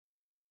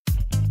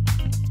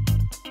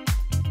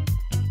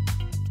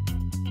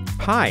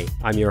Hi,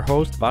 I'm your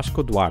host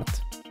Vasco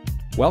Duarte.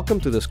 Welcome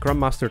to the Scrum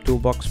Master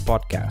Toolbox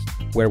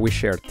podcast, where we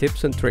share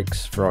tips and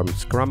tricks from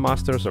Scrum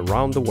Masters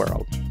around the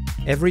world.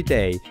 Every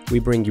day, we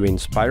bring you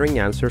inspiring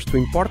answers to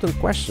important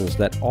questions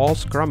that all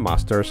Scrum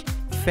Masters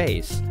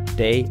face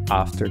day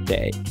after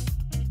day.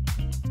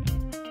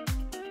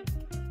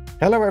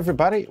 Hello,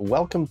 everybody.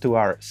 Welcome to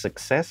our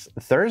Success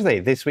Thursday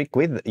this week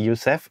with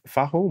Yousef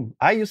Fahoum.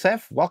 Hi,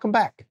 Yousef. Welcome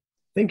back.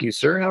 Thank you,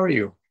 sir. How are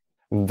you?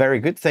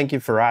 Very good. Thank you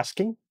for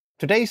asking.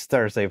 Today's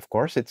Thursday, of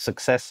course, it's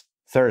Success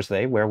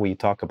Thursday, where we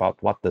talk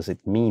about what does it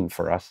mean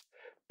for us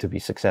to be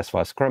successful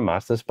as Scrum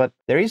Masters. But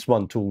there is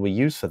one tool we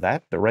use for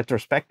that, the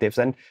retrospectives.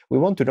 And we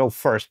want to know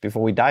first,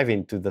 before we dive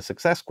into the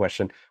success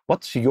question,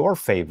 what's your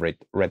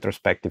favorite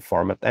retrospective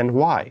format and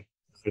why?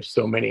 There's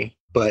so many,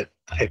 but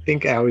I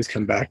think I always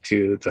come back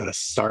to the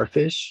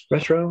Starfish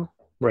Retro,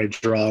 where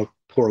I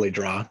poorly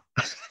draw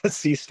a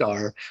sea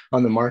star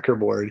on the marker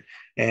board.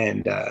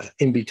 And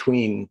in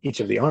between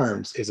each of the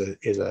arms is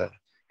a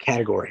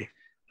category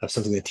of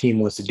something the team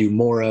wants to do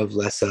more of,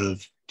 less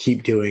of,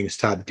 keep doing,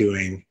 stop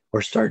doing,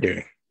 or start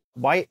doing.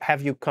 Why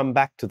have you come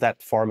back to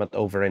that format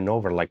over and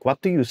over? Like,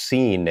 what do you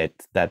see in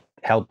it that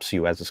helps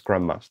you as a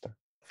Scrum Master?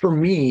 For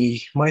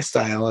me, my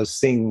style, I was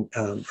saying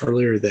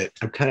earlier that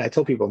I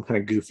tell people I'm kind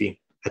of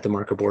goofy at the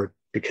marker board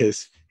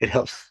because it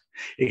helps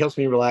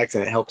me relax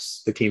and it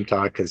helps the team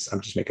talk because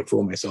I'm just making a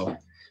fool of myself.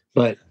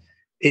 But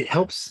it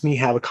helps me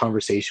have a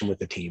conversation with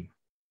the team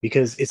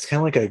because it's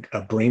kind of like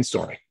a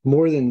brainstorming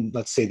more than,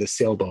 let's say, the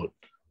sailboat,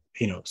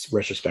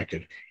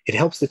 retrospective. It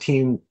helps the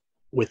team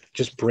with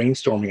just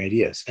brainstorming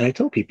ideas. And I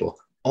tell people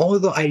all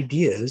of the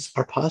ideas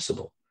are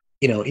possible.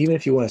 Even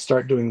if you want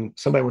to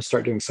somebody wants to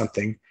start doing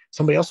something,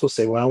 somebody else will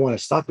say, well, I want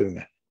to stop doing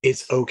that.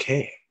 It's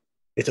okay.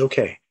 It's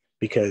okay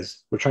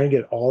because we're trying to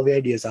get all the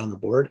ideas on the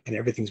board and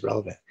everything's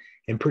relevant.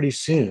 And pretty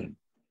soon,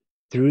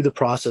 through the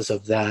process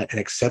of that and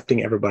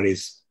accepting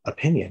everybody's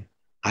opinion,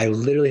 I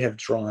literally have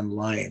drawn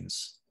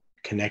lines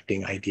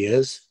connecting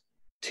ideas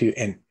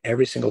and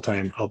every single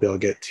time I'll be able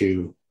to get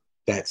to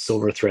that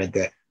silver thread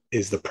that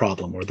is the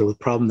problem or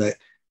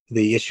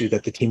the issue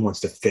that the team wants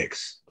to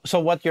fix. So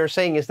what you're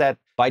saying is that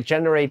by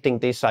generating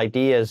these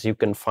ideas, you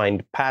can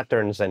find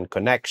patterns and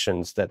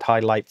connections that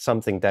highlight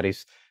something that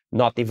is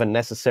not even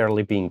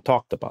necessarily being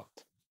talked about.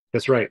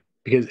 That's right.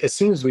 Because as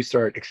soon as we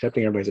start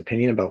accepting everybody's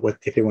opinion about what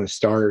if they want to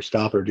start or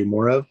stop or do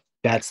more of,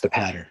 that's the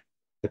pattern.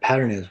 The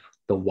pattern is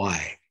the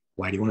why.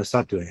 Why do you want to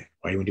stop doing it?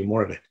 Why do you want to do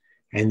more of it?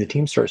 And the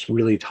team starts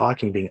really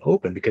talking, being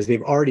open because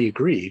they've already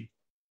agreed,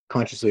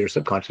 consciously or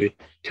subconsciously,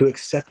 to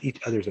accept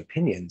each other's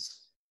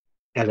opinions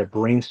as a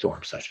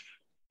brainstorm session.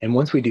 And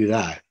once we do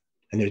that,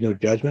 and there's no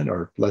judgment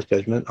or less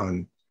judgment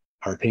on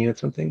our opinion of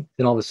something,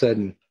 then all of a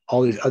sudden,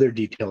 all these other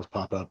details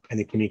pop up and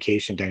the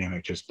communication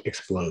dynamic just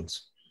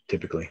explodes,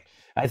 typically.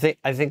 I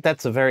think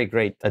that's a very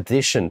great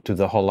addition to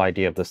the whole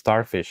idea of the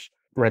Starfish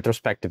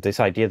retrospective, this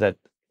idea that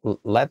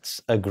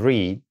let's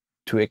agree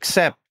to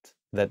accept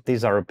that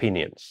these are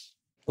opinions.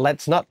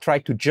 Let's not try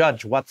to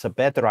judge what's a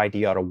better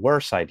idea or a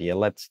worse idea.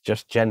 Let's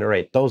just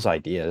generate those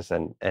ideas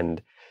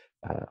and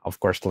of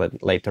course,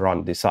 later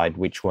on decide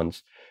which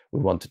ones we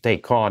want to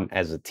take on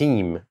as a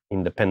team,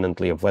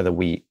 independently of whether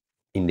we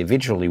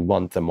individually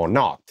want them or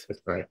not.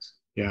 That's right.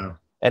 Yeah.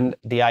 And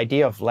the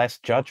idea of less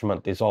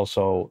judgment is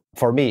also,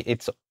 for me,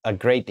 it's a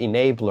great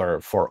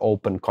enabler for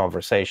open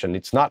conversation.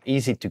 It's not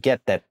easy to get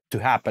that to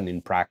happen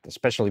in practice,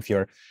 especially if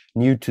you're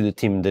new to the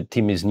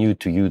team is new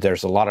to you.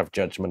 There's a lot of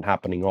judgment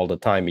happening all the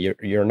time.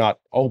 You're not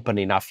open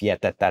enough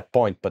yet at that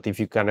point. But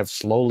if you kind of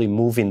slowly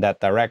move in that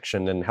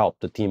direction and help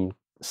the team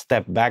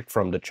step back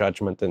from the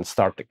judgment and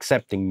start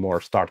accepting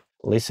more, start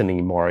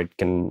listening more, it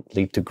can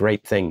lead to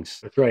great things.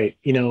 That's right.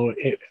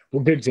 A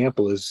good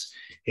example is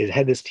it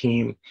had this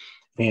team.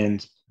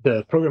 And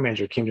the program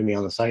manager came to me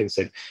on the side and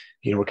said,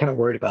 we're kind of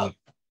worried about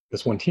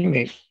this one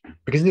teammate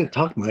because he didn't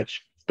talk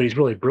much, but he's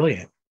really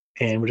brilliant.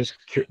 And we're just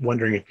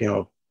wondering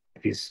if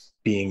he's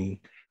being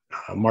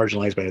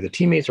marginalized by other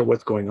teammates or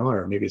what's going on,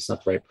 or maybe it's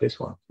not the right place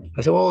for him.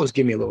 I said, well, just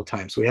give me a little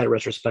time. So we had a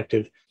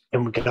retrospective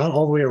and we got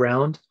all the way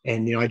around.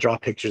 And, I draw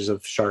pictures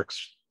of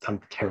sharks. I'm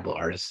a terrible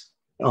artist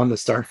on the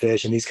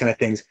starfish and these kind of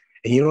things.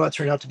 And you know what it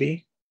turned out to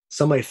be?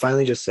 Somebody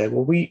finally just said,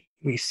 well, we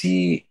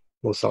see,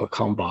 so I'll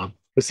call him Bob.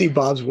 We see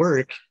Bob's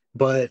work,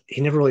 but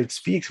he never really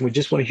speaks, and we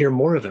just want to hear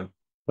more of him,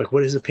 like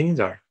what his opinions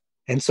are.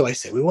 And so I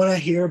said, we want to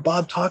hear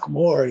Bob talk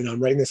more.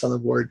 I'm writing this on the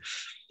board.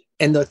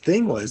 And the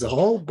thing was, the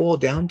whole boiled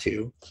down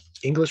to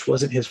English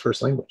wasn't his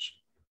first language.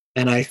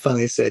 And I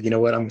finally said, you know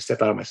what? I'm going to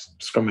step out of my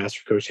Scrum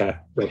Master coach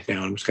hat right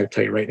now. I'm just going to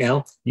tell you right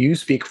now, you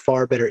speak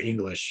far better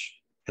English,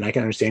 and I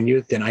can understand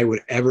you than I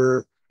would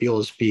ever be able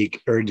to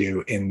speak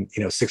Urdu in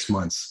 6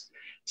 months.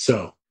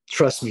 So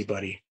trust me,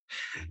 buddy.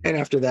 And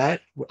after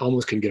that, we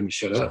almost couldn't get him to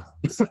shut up.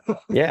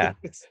 Yeah.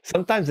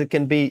 Sometimes it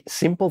can be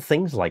simple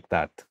things like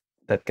that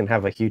can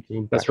have a huge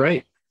impact. That's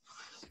right.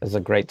 That's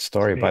a great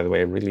story, by the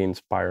way, really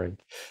inspiring.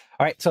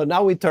 All right, so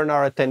now we turn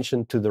our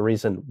attention to the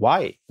reason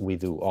why we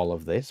do all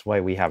of this, why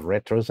we have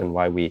retros and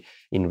why we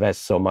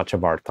invest so much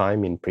of our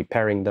time in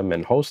preparing them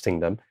and hosting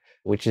them,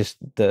 which is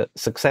the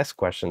success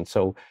question.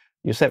 So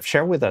Yousef,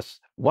 share with us,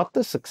 what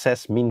does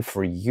success mean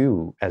for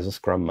you as a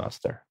Scrum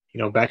Master?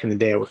 Back in the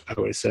day, I would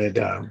have said,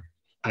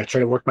 I try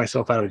to work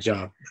myself out of a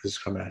job as a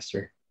Scrum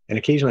Master. And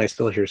occasionally I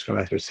still hear Scrum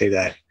Masters say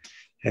that.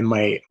 And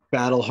my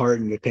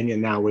battle-hardened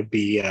opinion now would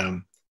be,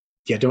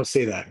 yeah, don't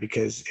say that,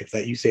 because if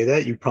you say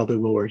that, you probably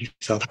will work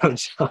yourself out of a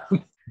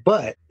job.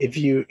 But if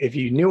you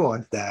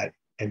nuance that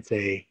and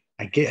say,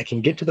 I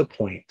can get to the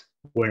point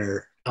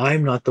where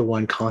I'm not the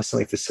one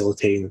constantly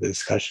facilitating the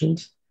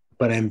discussions,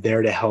 but I'm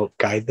there to help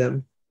guide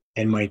them.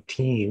 And my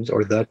teams,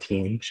 or the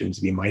team,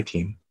 shouldn't be my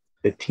team,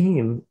 the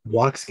team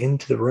walks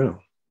into the room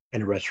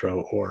in a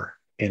retro or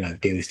in a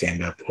daily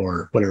stand-up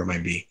or whatever it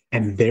might be,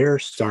 and they're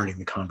starting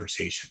the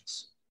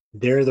conversations.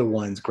 They're the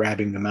ones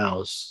grabbing the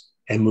mouse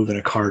and moving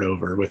a card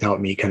over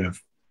without me kind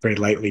of very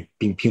lightly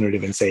being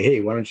punitive and say,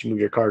 hey, why don't you move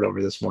your card over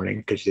this morning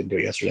because you didn't do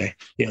it yesterday?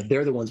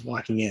 They're the ones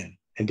walking in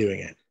and doing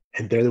it,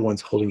 and they're the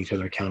ones holding each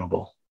other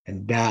accountable.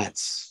 And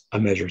that's a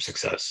measure of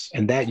success,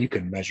 and that you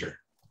can measure.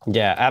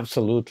 Yeah,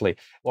 absolutely.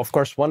 Of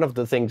course, one of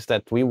the things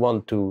that we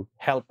want to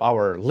help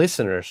our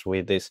listeners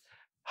with is,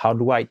 how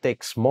do I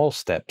take small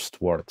steps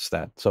towards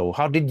that? So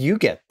how did you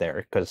get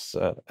there? Because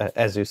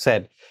as you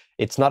said,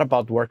 it's not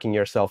about working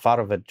yourself out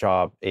of a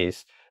job,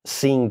 is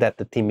seeing that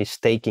the team is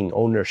taking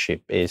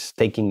ownership, is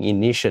taking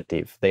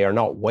initiative. They are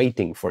not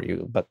waiting for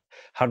you. But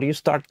how do you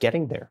start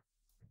getting there?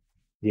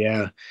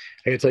 Yeah,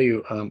 I can tell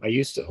you, I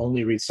used to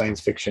only read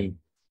science fiction,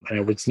 and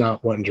I was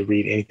not wanting to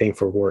read anything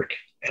for work.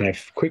 And I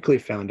quickly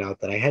found out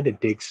that I had to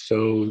dig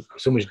so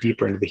much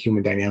deeper into the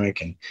human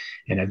dynamic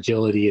and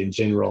agility in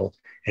general,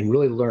 and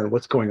really learn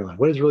what's going on.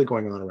 What is really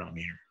going on around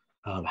me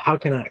here? How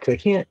can I? Because I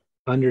can't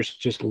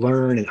just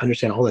learn and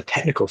understand all the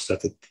technical stuff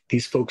that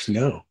these folks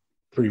know.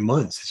 3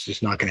 months, it's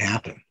just not going to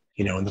happen.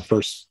 In the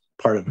first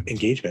part of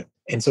engagement.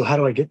 And so, how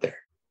do I get there?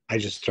 I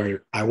just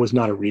started. I was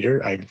not a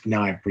reader.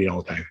 Now I read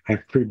all the time. I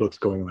have 3 books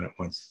going on at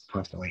once,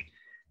 constantly,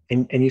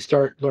 and you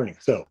start learning.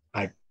 So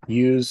I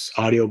use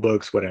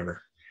audiobooks,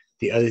 whatever.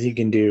 The other thing you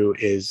can do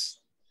is,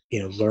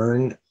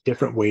 learn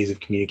different ways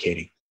of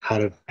communicating, how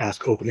to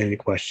ask open-ended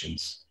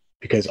questions,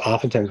 because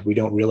oftentimes we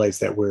don't realize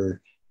that we're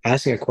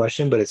asking a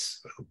question, but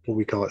it's what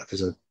we call it.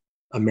 There's an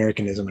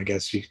Americanism, I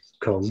guess you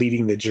call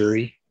leading the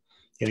jury.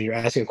 You're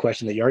asking a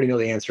question that you already know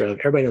the answer of.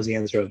 Everybody knows the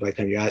answer of by the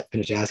time you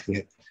finish asking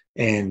it,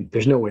 and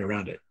there's no way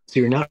around it. So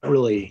you're not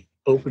really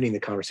opening the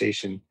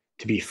conversation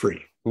to be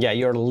free. Yeah,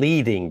 you're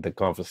leading the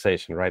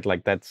conversation, right?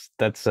 Like that's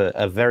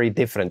a very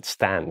different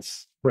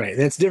stance. Right.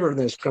 And that's different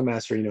than a Scrum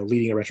Master,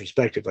 leading a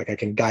retrospective. Like I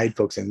can guide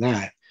folks in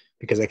that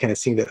because I kind of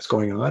see that's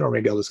going on, or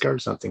maybe I'll discover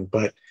something.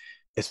 But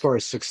as far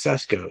as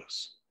success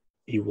goes,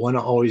 you want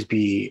to always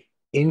be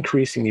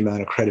increasing the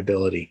amount of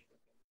credibility,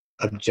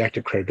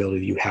 objective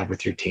credibility you have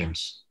with your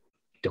teams.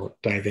 Don't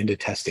dive into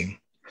testing,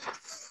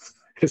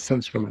 as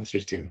some Scrum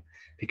Masters do,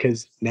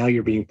 because now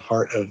you're being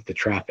part of the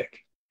traffic,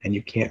 and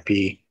you can't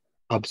be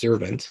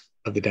observant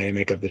of the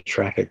dynamic of the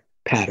traffic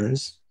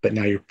patterns, but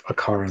now you're a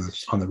car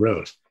on the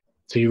road.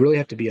 So you really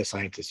have to be a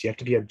scientist. You have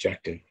to be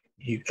objective.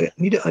 You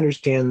need to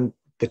understand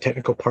the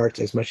technical parts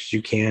as much as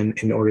you can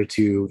in order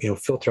to,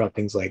 filter out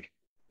things like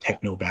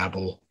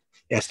technobabble,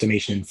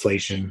 estimation,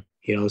 inflation,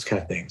 those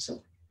kind of things.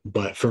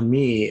 But for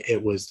me,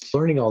 it was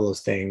learning all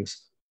those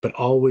things, but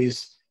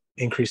always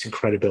increasing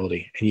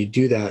credibility. And you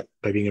do that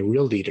by being a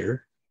real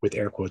leader, with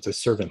air quotes, a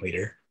servant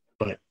leader,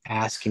 but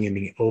asking and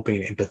being open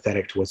and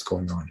empathetic to what's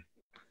going on.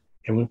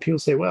 And when people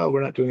say, well,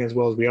 we're not doing as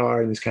well as we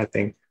are, and this kind of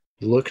thing,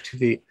 look to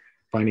the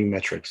finding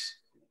metrics.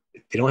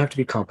 They don't have to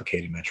be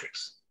complicated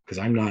metrics, because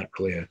I'm not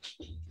really a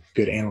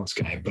good analyst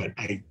guy, but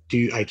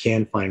I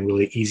can find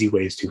really easy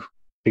ways to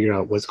figure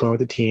out what's going on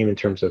with the team in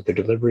terms of their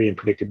delivery and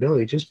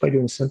predictability just by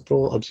doing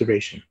simple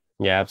observation.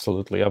 Yeah,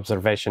 absolutely.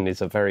 Observation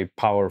is a very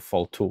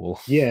powerful tool.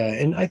 Yeah.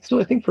 And I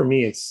think for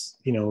me, it's,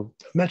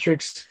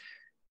 metrics,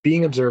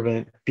 being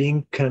observant,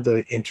 being kind of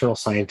the internal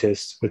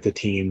scientist with the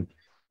team.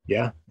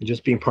 Yeah. And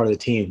just being part of the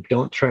team.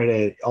 Don't try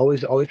to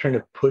always trying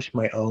to push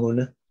my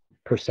own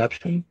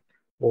perception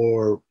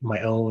or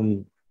my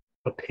own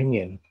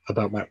opinion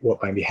about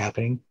what might be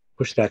happening,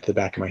 push that to the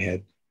back of my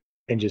head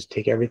and just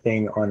take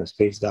everything on its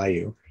face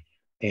value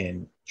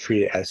and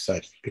treat it as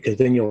such. Because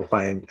then you'll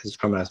find, as a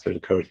Scrum Master, as a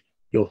coach,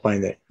 you'll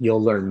find that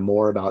you'll learn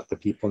more about the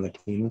people and the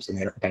teams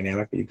and the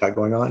dynamic that you've got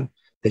going on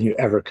than you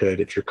ever could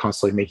if you're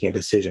constantly making a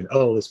decision.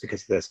 Oh, it's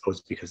because of this. Oh,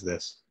 it's because of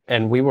this.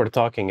 And we were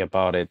talking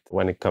about it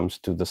when it comes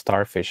to the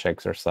Starfish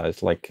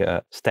exercise, like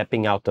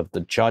stepping out of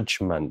the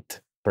judgment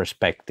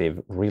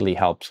perspective really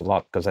helps a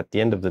lot, because at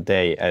the end of the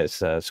day,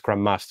 as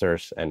Scrum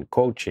Masters and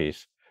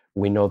coaches,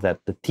 we know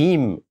that the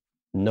team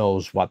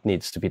knows what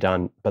needs to be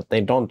done, but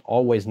they don't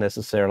always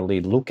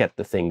necessarily look at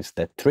the things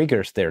that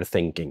triggers their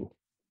thinking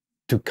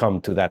to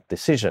come to that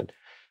decision.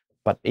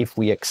 But if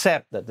we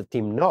accept that the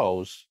team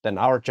knows, then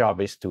our job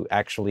is to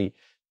actually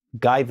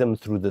guide them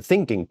through the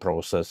thinking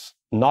process,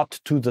 not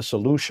to the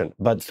solution,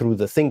 but through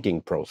the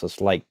thinking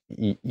process, like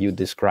you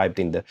described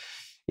in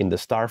the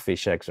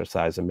Starfish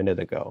exercise a minute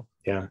ago.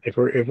 Yeah, if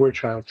we're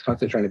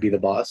constantly trying to be the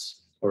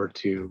boss or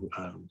to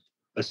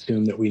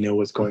assume that we know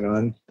what's going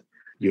on,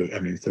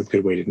 it's a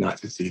good way to not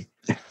succeed,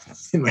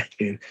 in my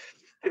opinion.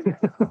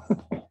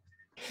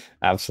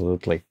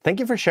 Absolutely. Thank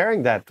you for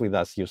sharing that with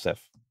us, Yousef.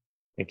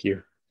 Thank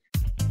you.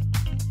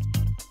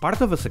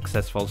 Part of a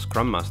successful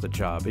Scrum Master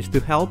job is to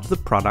help the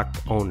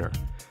product owner.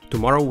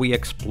 Tomorrow we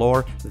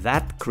explore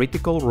that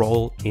critical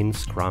role in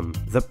Scrum,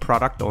 the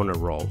product owner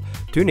role.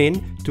 Tune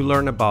in to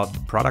learn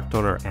about product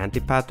owner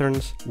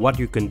anti-patterns, what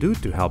you can do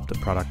to help the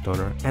product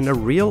owner, and a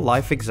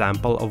real-life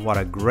example of what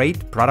a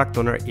great product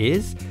owner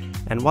is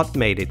and what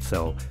made it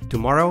so.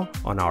 Tomorrow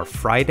on our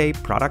Friday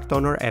Product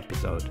Owner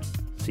episode.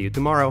 See you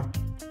tomorrow.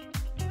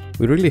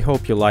 We really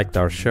hope you liked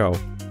our show.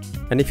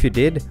 And if you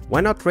did,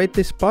 why not rate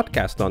this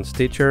podcast on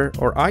Stitcher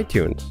or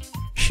iTunes?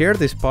 Share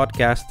this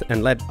podcast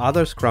and let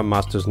other Scrum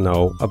Masters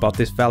know about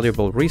this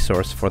valuable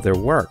resource for their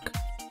work.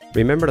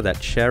 Remember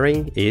that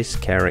sharing is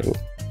caring.